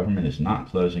Chancellor, government is not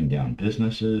closing down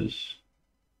businesses.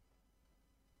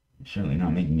 Certainly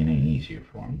not making it any easier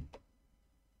for them.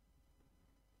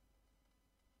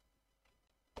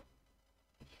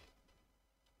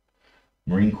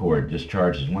 Marine Corps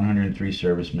discharges 103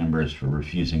 service members for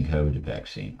refusing COVID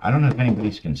vaccine. I don't know if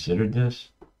anybody's considered this.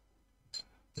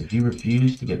 If you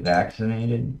refuse to get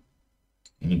vaccinated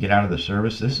and you get out of the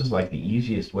service, this is like the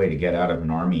easiest way to get out of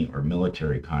an army or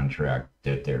military contract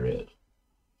that there is.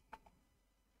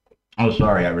 Oh,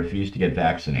 sorry, I refuse to get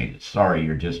vaccinated. Sorry,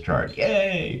 you're discharged.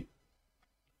 Yay!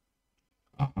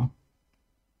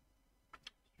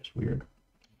 It's weird.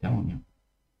 I'm telling you.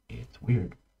 It's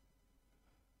weird.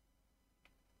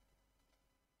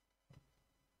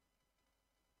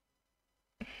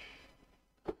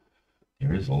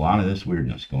 There is a lot of this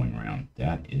weirdness going around.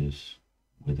 That is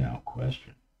without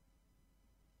question.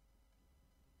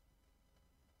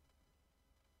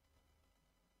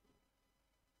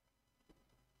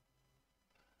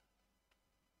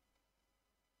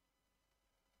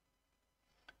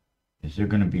 Is there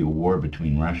going to be a war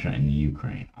between Russia and the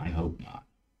Ukraine? I hope not.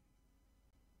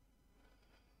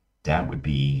 That would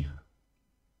be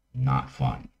not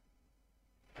fun.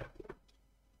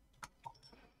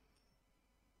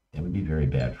 It would be very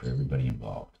bad for everybody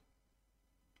involved,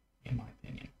 in my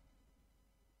opinion.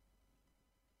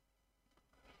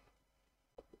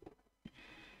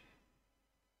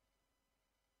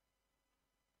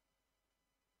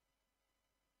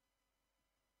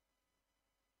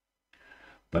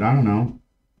 But I don't know.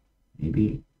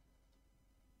 Maybe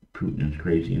Putin is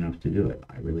crazy enough to do it.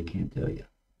 I really can't tell you.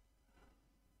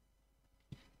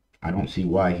 I don't see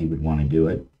why he would want to do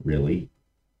it, really.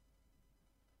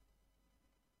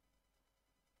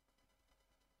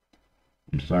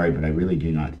 I'm sorry, but I really do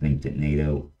not think that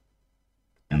NATO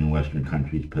and the Western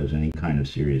countries pose any kind of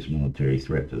serious military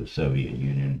threat to the Soviet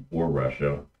Union or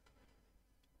Russia.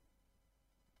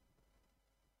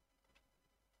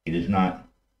 It is not,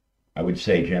 I would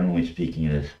say, generally speaking,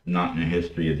 it is not in the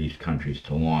history of these countries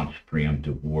to launch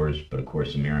preemptive wars, but of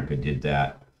course America did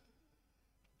that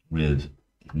with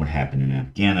what happened in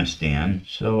Afghanistan.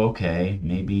 So, okay,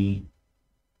 maybe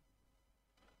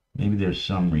there's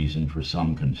some reason for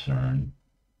some concern.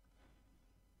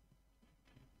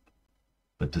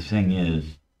 But the thing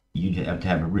is, you'd have to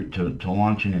have to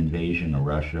launch an invasion of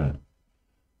Russia,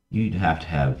 you'd have to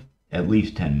have at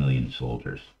least 10 million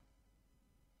soldiers.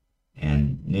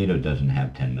 And NATO doesn't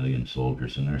have 10 million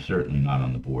soldiers, and they're certainly not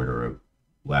on the border of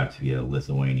Latvia,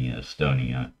 Lithuania,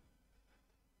 Estonia,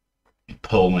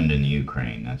 Poland, and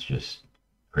Ukraine. That's just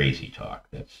crazy talk.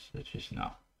 That's just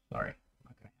no. Sorry.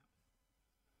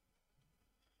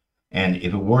 And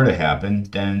if it were to happen,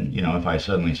 then, you know, if I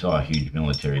suddenly saw a huge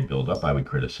military buildup, I would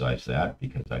criticize that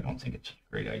because I don't think it's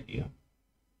a great idea.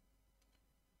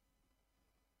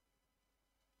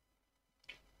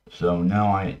 So no,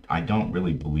 I don't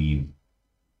really believe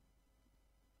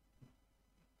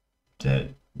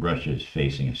that Russia is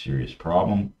facing a serious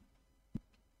problem.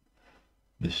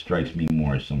 This strikes me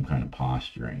more as some kind of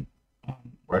posturing.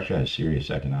 Russia has serious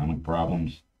economic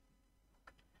problems.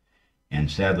 And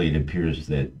sadly, it appears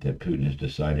that Putin has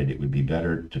decided it would be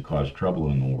better to cause trouble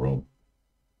in the world,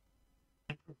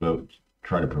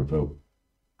 try to provoke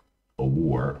a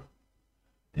war,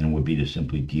 than it would be to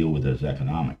simply deal with those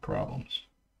economic problems.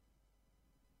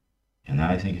 And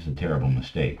that, I think, is a terrible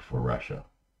mistake for Russia.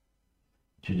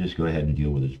 It should just go ahead and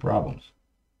deal with its problems.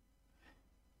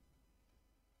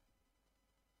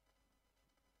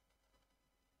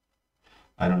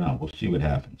 I don't know. We'll see what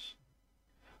happens.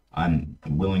 I'm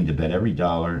willing to bet every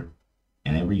dollar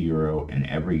and every euro and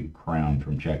every crown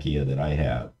from Czechia that I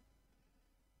have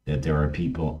that there are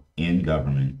people in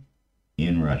government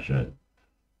in Russia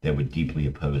that would deeply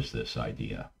oppose this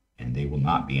idea, and they will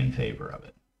not be in favor of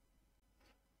it.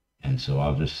 And so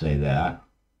I'll just say that,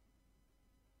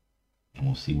 and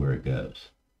we'll see where it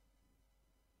goes.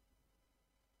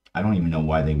 I don't even know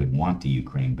why they would want the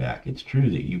Ukraine back. It's true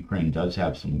that Ukraine does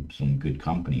have some good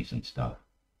companies and stuff,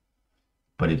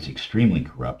 but it's extremely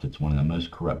corrupt. It's one of the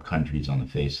most corrupt countries on the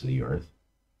face of the earth.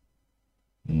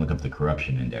 You can look up the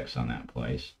corruption index on that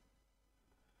place.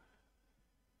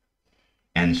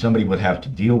 And somebody would have to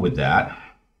deal with that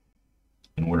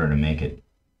in order to make it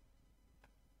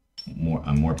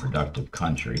a more productive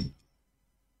country.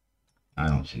 I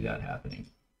don't see that happening.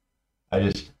 I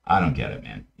don't get it,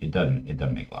 man. It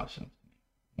doesn't make a lot of sense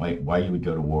to me. Why you would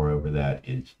go to war over that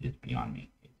is beyond me.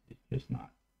 It's just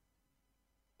not.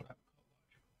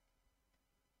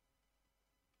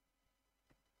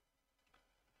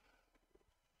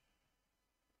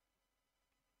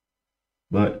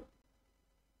 But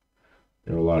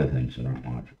there are a lot of things that aren't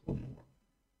logical in the world.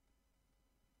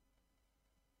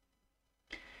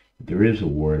 If there is a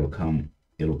war, it'll come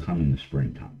in the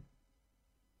springtime.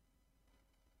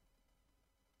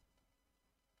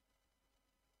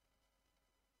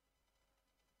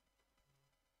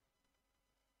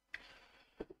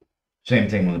 Same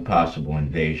thing with a possible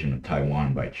invasion of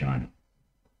Taiwan by China.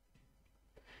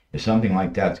 If something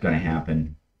like that's going to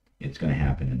happen, it's going to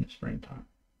happen in the springtime.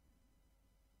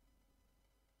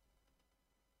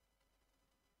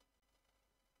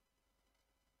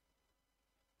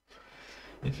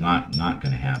 It's not going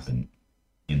to happen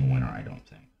in the winter, I don't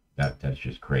think. That's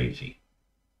just crazy.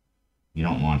 You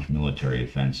don't launch military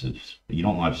offensives. You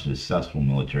don't launch successful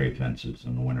military offensives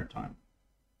in the wintertime.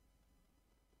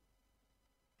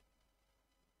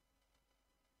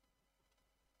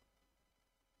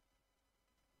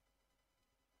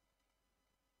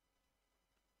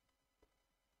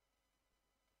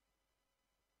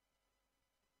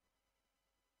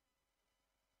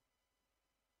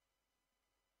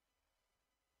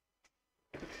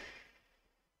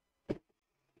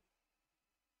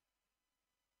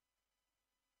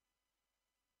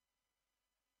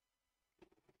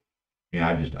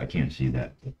 Yeah, I can't see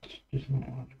that. It's just not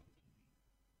logical.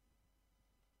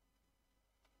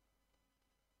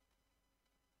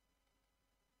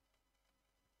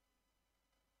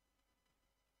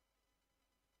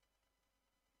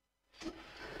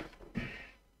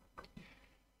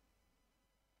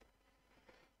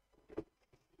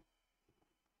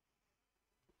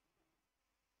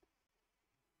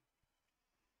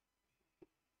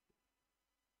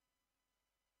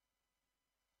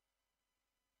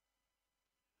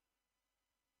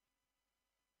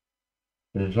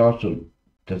 But it also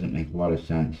doesn't make a lot of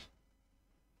sense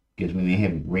because we may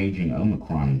have raging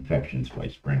Omicron infections by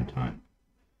springtime.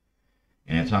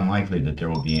 And it's unlikely that there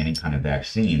will be any kind of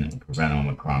vaccine that will prevent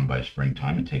Omicron by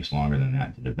springtime. It takes longer than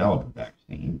that to develop a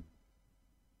vaccine.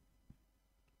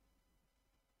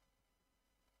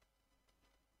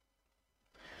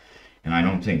 And I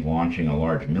don't think launching a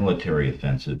large military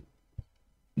offensive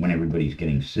when everybody's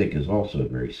getting sick is also a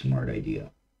very smart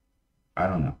idea. I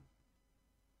don't know.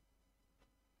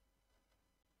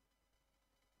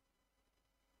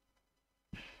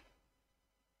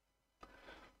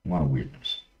 A lot of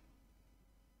weirdness.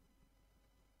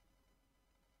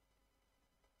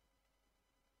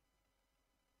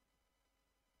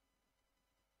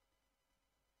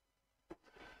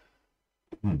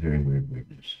 A lot of very weird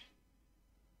weirdness.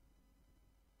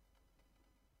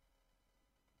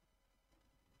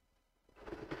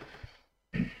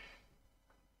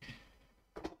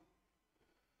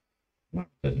 Well,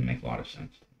 doesn't make a lot of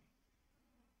sense.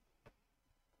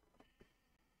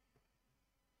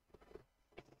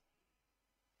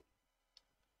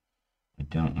 I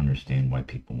don't understand why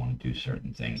people want to do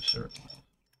certain things certain ways.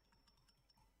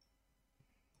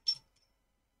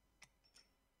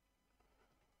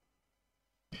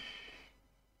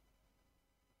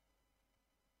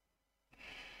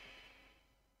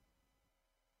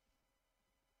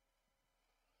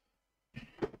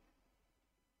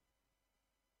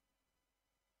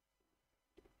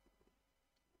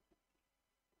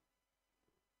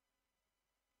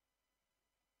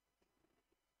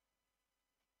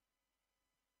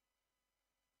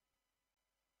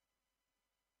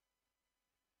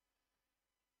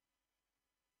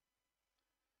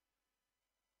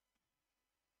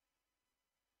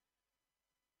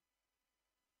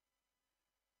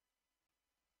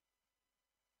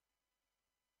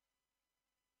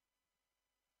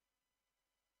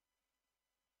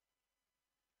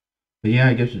 But yeah,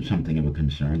 I guess it's something of a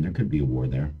concern. There could be a war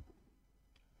there.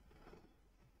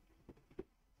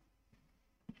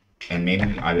 And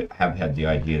maybe I have had the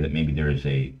idea that maybe there is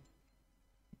a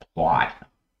plot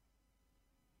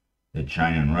that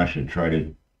China and Russia try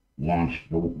to launch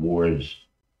wars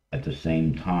at the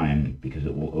same time because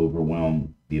it will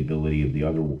overwhelm the ability of the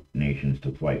other nations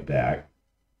to fight back.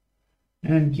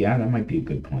 And yeah, that might be a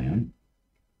good plan.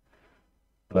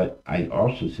 But I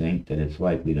also think that it's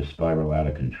likely to spiral out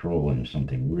of control into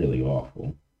something really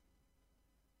awful.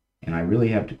 And I really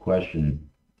have to question,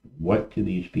 what do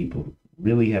these people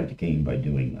really have to gain by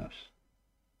doing this?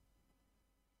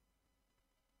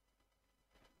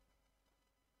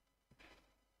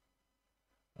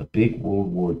 A big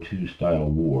World War II style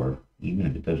war, even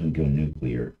if it doesn't go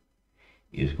nuclear,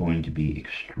 is going to be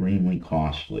extremely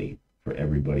costly for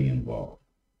everybody involved.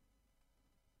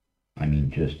 I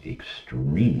mean, just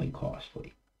extremely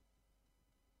costly.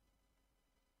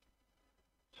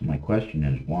 So my question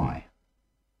is, why?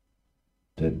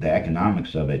 The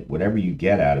economics of it, whatever you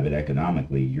get out of it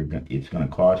economically, it's going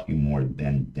to cost you more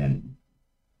than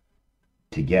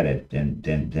to get it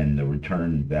than the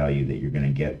return value that you're going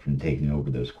to get from taking over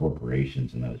those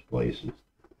corporations in those places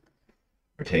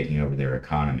or taking over their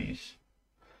economies.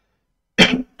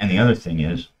 And the other thing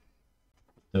is,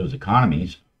 those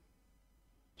economies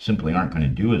simply aren't going to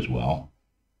do as well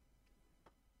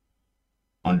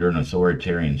under an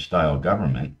authoritarian style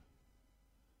government.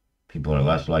 People are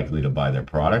less likely to buy their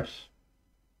products.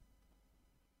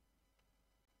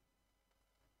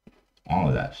 All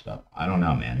of that stuff. I don't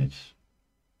know, man. It's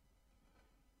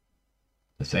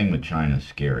the thing with China is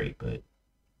scary, but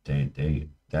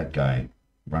that guy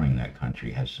running that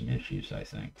country has some issues, I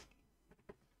think.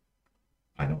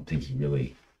 I don't think he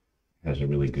really has a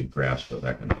really good grasp of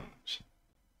economics.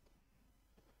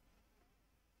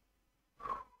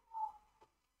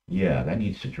 Yeah, that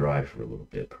needs to dry for a little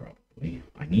bit, probably.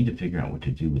 I need to figure out what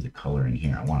to do with the color in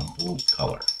here. I want a bold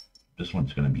color. This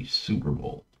one's going to be super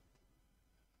bold.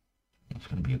 It's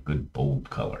going to be a good bold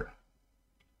color.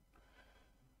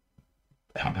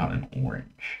 How about an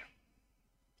orange?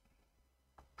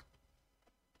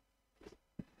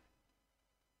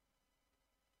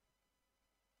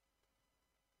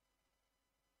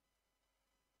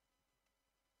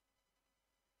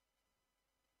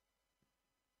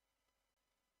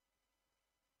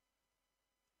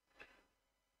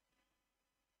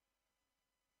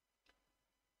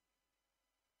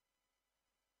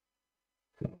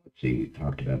 So let's see, we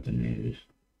talked about the news.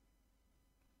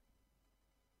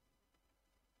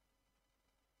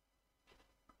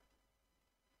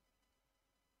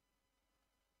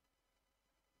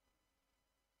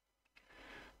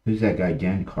 Who's that guy,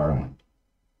 Dan Carlin?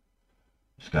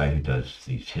 This guy who does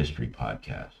these history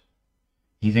podcasts.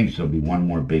 He thinks there'll be one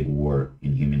more big war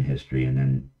in human history, and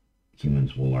then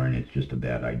humans will learn it's just a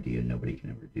bad idea. Nobody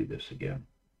can ever do this again.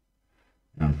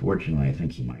 And unfortunately, I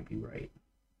think he might be right.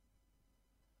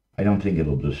 I don't think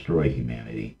it'll destroy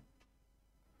humanity,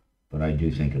 but I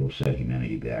do think it'll set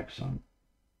humanity back some.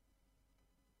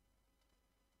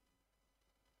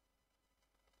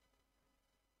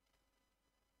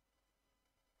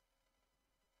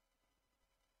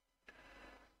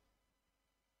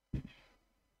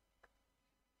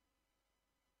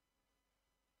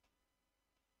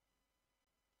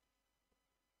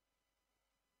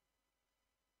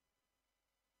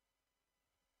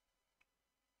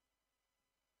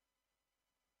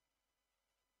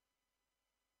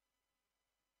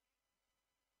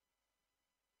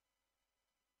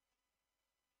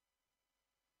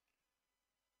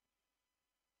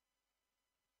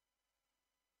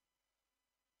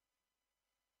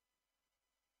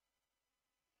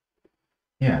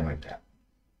 Yeah, I like that.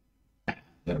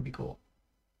 That'll be cool.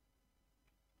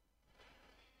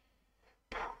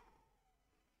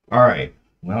 All right.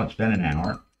 Well, it's been an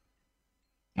hour.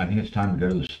 I think it's time to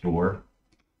go to the store.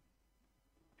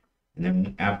 And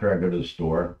then after I go to the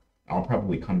store, I'll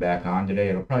probably come back on today.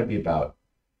 It'll probably be about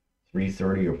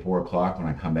 3:30 or 4 o'clock when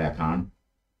I come back on.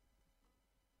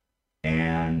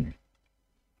 And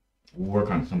we'll work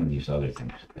on some of these other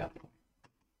things at that point.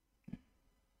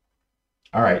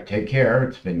 All right, take care.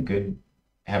 It's been good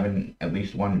having at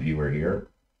least one viewer here.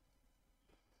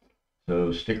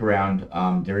 So stick around.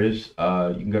 There is, you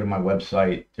can go to my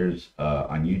website. There's,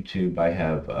 on YouTube, I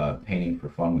have Painting for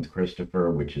Fun with Christopher,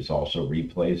 which is also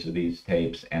replays of these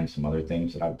tapes and some other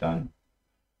things that I've done.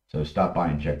 So stop by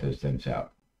and check those things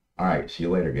out. All right, see you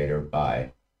later, Gator.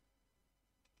 Bye.